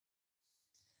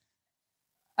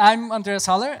I'm Andreas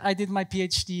Haller. I did my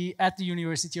PhD at the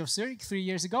University of Zurich 3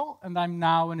 years ago, and I'm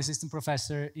now an assistant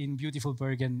professor in beautiful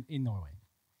Bergen in Norway.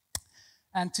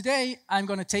 And today, I'm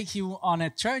going to take you on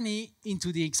a journey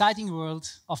into the exciting world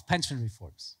of pension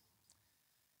reforms.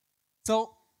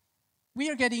 So,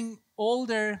 we are getting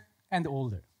older and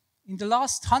older. In the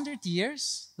last 100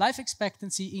 years, life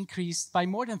expectancy increased by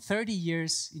more than 30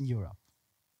 years in Europe.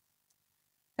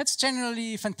 That's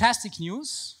generally fantastic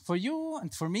news for you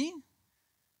and for me,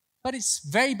 but it's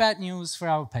very bad news for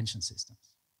our pension systems.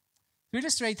 To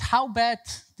illustrate how bad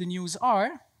the news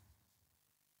are,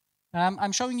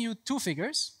 I'm showing you two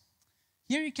figures.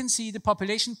 Here you can see the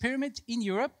population pyramid in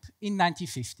Europe in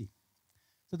 1950.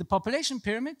 So the population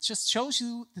pyramid just shows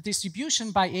you the distribution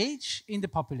by age in the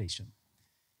population.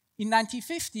 In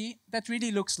 1950, that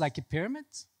really looks like a pyramid,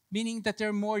 meaning that there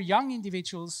are more young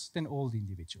individuals than old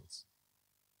individuals.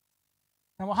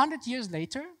 Now, 100 years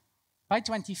later, by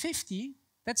 2050,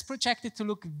 that's projected to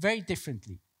look very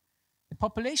differently. The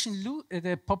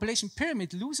population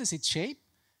pyramid loses its shape,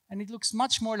 and it looks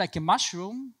much more like a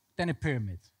mushroom than a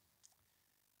pyramid.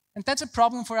 And that's a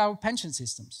problem for our pension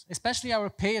systems, especially our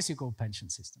pay-as-you-go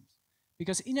pension systems.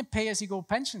 Because in a pay-as-you-go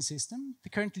pension system, the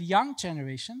currently young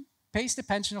generation pays the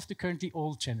pension of the currently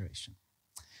old generation.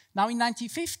 Now, in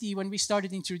 1950, when we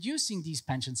started introducing these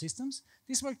pension systems,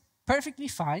 this worked perfectly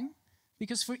fine,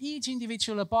 because for each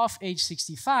individual above age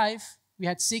 65, we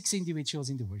had 6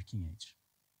 individuals in the working age.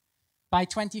 By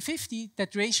 2050,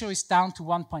 that ratio is down to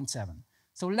 1.7.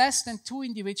 So less than 2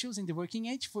 individuals in the working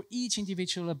age for each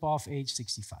individual above age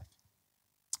 65.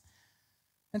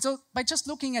 And so by just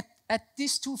looking at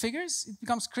these two figures, it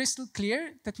becomes crystal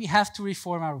clear that we have to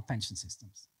reform our pension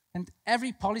systems. And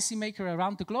every policymaker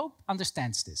around the globe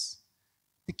understands this.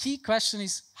 The key question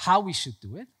is how we should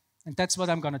do it, and that's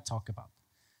what I'm going to talk about.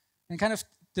 And kind of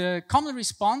the common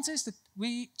response is that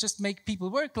we just make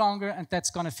people work longer and that's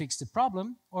going to fix the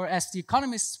problem. Or as the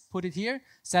economists put it here,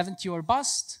 70 or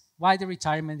bust, why the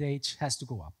retirement age has to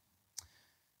go up.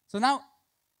 So now,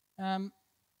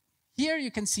 here you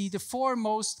can see the 4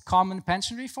 most common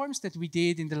pension reforms that we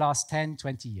did in the last 10,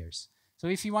 20 years. So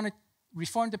if you want to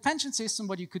reform the pension system,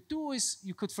 what you could do is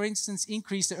you could, for instance,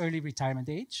 increase the early retirement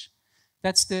age.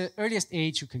 That's the earliest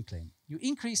age you can claim. You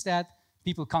increase that,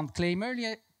 people can't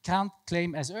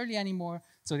claim as early anymore,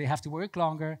 so they have to work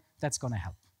longer. That's going to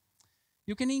help.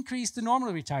 You can increase the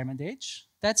normal retirement age.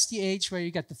 That's the age where you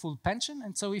get the full pension.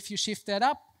 And so if you shift that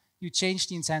up, you change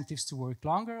the incentives to work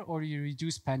longer, or you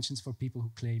reduce pensions for people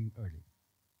who claim early.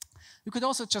 You could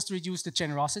also just reduce the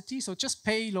generosity, so just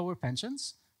pay lower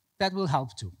pensions. That will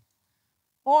help too.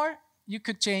 Or you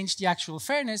could change the actual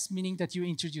fairness, meaning that you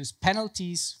introduce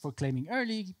penalties for claiming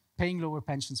early, paying lower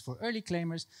pensions for early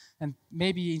claimers, and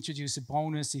maybe introduce a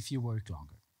bonus if you work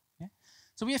longer. Yeah?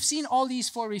 So we have seen all these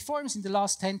 4 reforms in the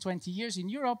last 10, 20 years in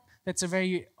Europe. That's a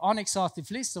very unexhaustive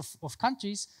list of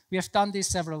countries. We have done this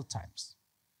several times.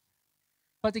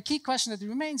 But the key question that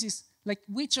remains is, like,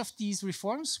 which of these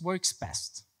reforms works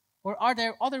best? Or are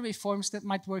there other reforms that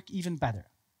might work even better?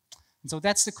 And so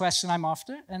that's the question I'm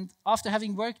after. And after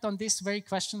having worked on this very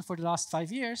question for the last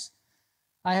 5 years,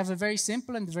 I have a very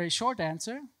simple and very short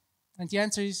answer. And the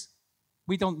answer is,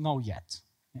 we don't know yet.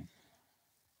 Okay.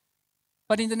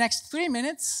 But in the next 3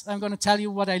 minutes, I'm going to tell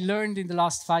you what I learned in the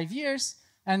last 5 years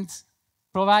and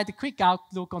provide a quick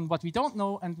outlook on what we don't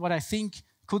know and what I think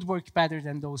could work better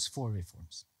than those 4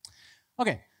 reforms.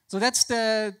 Okay, so that's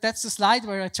the slide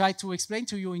where I try to explain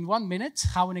to you in 1 minute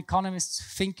how an economist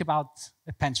think about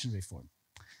a pension reform.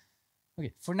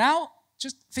 Okay, for now,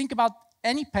 just think about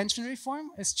any pension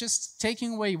reform as just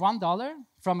taking away $1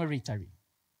 from a retiree.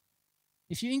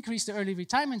 If you increase the early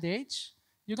retirement age,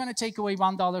 you're going to take away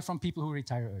 $1 from people who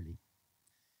retire early.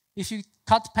 If you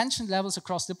cut pension levels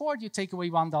across the board, you take away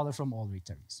 $1 from all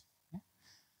retirees. Okay?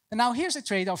 And now here's a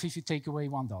trade-off if you take away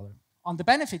 $1. On the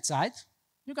benefit side,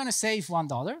 you're going to save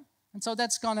 $1, and so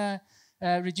that's going to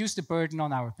reduce the burden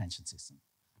on our pension system.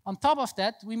 On top of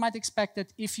that, we might expect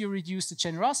that if you reduce the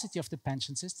generosity of the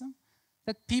pension system,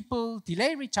 that people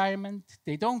delay retirement,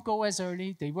 they don't go as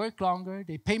early, they work longer,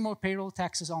 they pay more payroll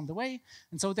taxes on the way,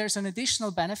 and so there's an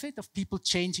additional benefit of people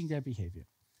changing their behavior.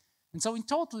 And so in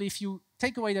total, if you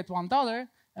take away that $1,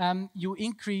 you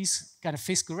increase kind of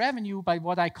fiscal revenue by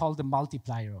what I call the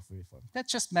multiplier of a reform. That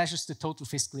just measures the total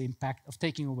fiscal impact of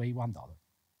taking away $1.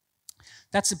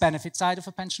 That's the benefit side of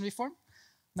a pension reform.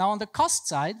 Now on the cost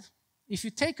side, if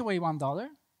you take away $1,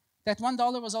 that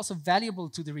 $1 was also valuable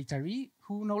to the retiree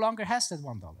who no longer has that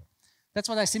 $1. That's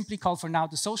what I simply call for now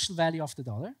the social value of the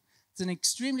dollar. It's an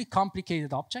extremely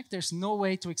complicated object. There's no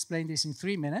way to explain this in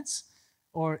 3 minutes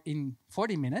or in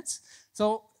 40 minutes.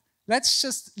 So let's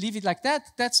just leave it like that.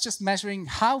 That's just measuring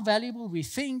how valuable we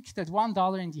think that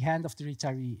 $1 in the hand of the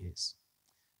retiree is.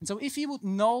 And so if you would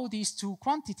know these two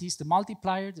quantities, the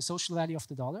multiplier, the social value of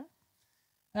the dollar,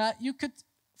 you could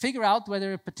figure out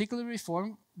whether a particular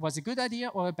reform was a good idea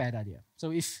or a bad idea.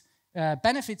 So if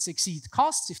benefits exceed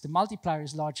costs, if the multiplier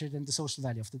is larger than the social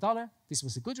value of the dollar, this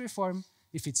was a good reform.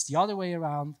 If it's the other way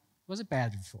around, it was a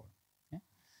bad reform. Okay?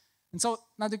 And so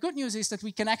now the good news is that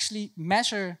we can actually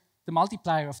measure the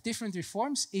multiplier of different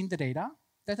reforms in the data.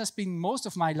 That has been most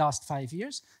of my last 5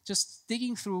 years, just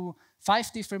digging through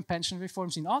 5 different pension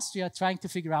reforms in Austria, trying to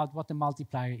figure out what the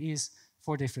multiplier is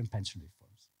for different pension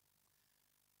reforms.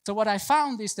 So what I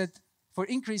found is that for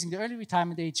increasing the early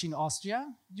retirement age in Austria,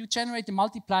 you generate a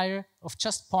multiplier of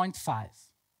just 0.5.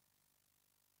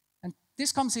 And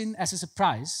this comes in as a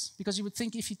surprise, because you would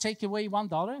think if you take away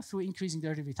 $1 through increasing the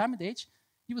early retirement age,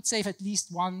 you would save at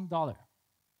least $1.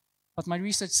 What my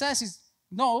research says is,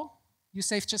 no, you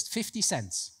save just 50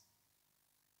 cents.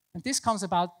 And this comes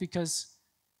about because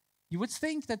you would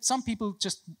think that some people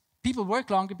work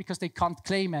longer because they can't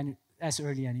claim as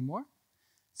early anymore.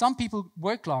 Some people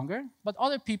work longer, but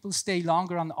other people stay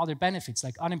longer on other benefits,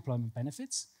 like unemployment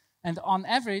benefits. And on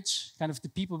average, kind of the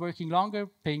people working longer,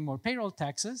 paying more payroll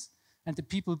taxes, and the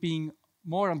people being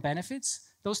more on benefits,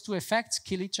 those two effects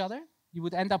kill each other. You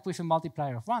would end up with a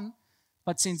multiplier of 1.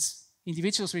 But since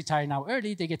individuals retire now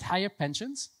early, they get higher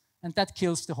pensions, and that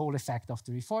kills the whole effect of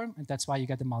the reform, and that's why you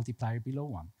get a multiplier below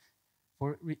 1.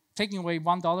 For taking away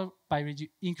 $1 by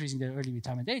increasing the early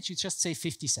retirement age, you just save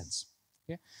 50 cents.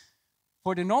 Okay?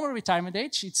 For the normal retirement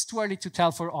age, it's too early to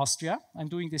tell for Austria. I'm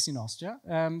doing this in Austria.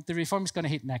 The reform is going to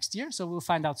hit next year, so we'll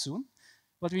find out soon.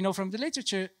 What we know from the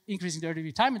literature, increasing the early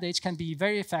retirement age can be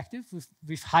very effective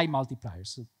with high multipliers.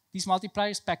 So these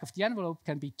multipliers, back of the envelope,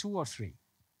 can be 2 or 3.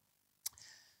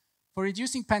 For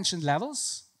reducing pension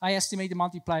levels, I estimate a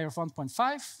multiplier of 1.5,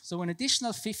 so an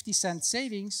additional 50-cent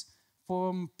savings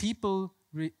from people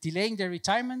delaying their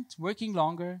retirement, working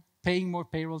longer, paying more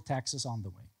payroll taxes on the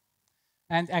way.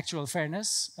 And actual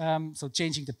fairness, so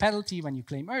changing the penalty when you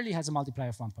claim early, has a multiplier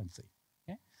of 1.3.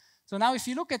 Okay? So now if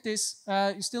you look at this,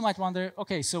 you still might wonder,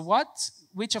 okay, so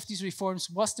which of these reforms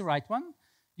was the right one?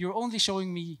 You're only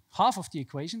showing me half of the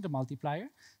equation, the multiplier.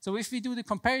 So if we do the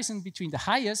comparison between the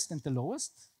highest and the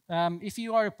lowest, if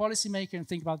you are a policymaker and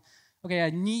think about, okay, I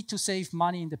need to save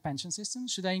money in the pension system,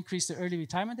 should I increase the early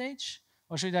retirement age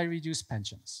or should I reduce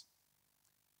pensions?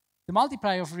 The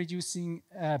multiplier of reducing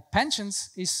pensions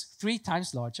is 3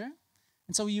 times larger.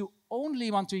 And so you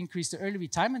only want to increase the early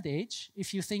retirement age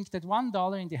if you think that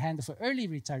 $1 in the hand of an early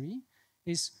retiree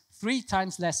is 3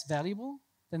 times less valuable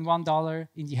than $1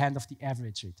 in the hand of the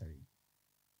average retiree.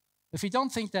 If you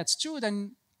don't think that's true,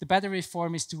 then the better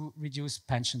reform is to reduce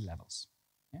pension levels.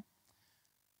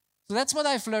 So that's what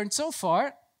I've learned so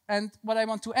far. And what I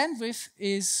want to end with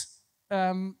is,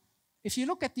 if you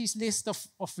look at this list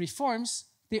of reforms,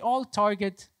 they all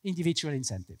target individual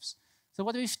incentives. So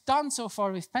what we've done so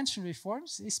far with pension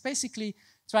reforms is basically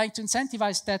trying to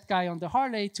incentivize that guy on the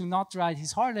Harley to not ride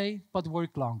his Harley, but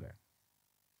work longer.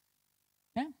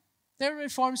 Yeah? There are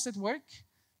reforms that work,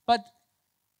 but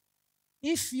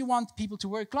if you want people to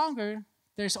work longer,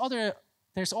 there's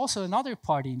also another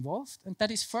party involved, and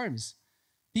that is firms.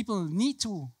 People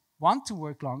want to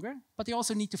work longer, but they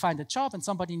also need to find a job and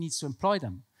somebody needs to employ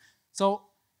them. So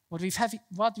what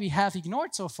we have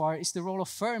ignored so far is the role of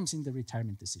firms in the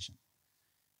retirement decision.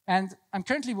 And I'm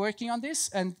currently working on this,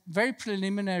 and very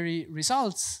preliminary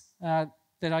results that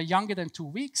are younger than 2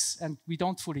 weeks, and we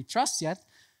don't fully trust yet,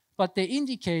 but they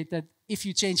indicate that if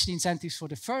you change the incentives for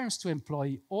the firms to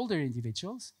employ older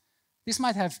individuals, this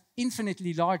might have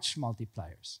infinitely large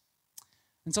multipliers.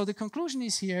 And so the conclusion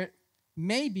is here,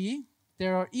 maybe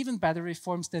there are even better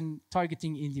reforms than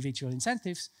targeting individual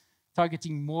incentives,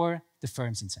 targeting more the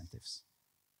firm's incentives.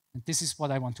 And this is what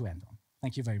I want to end on.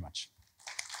 Thank you very much.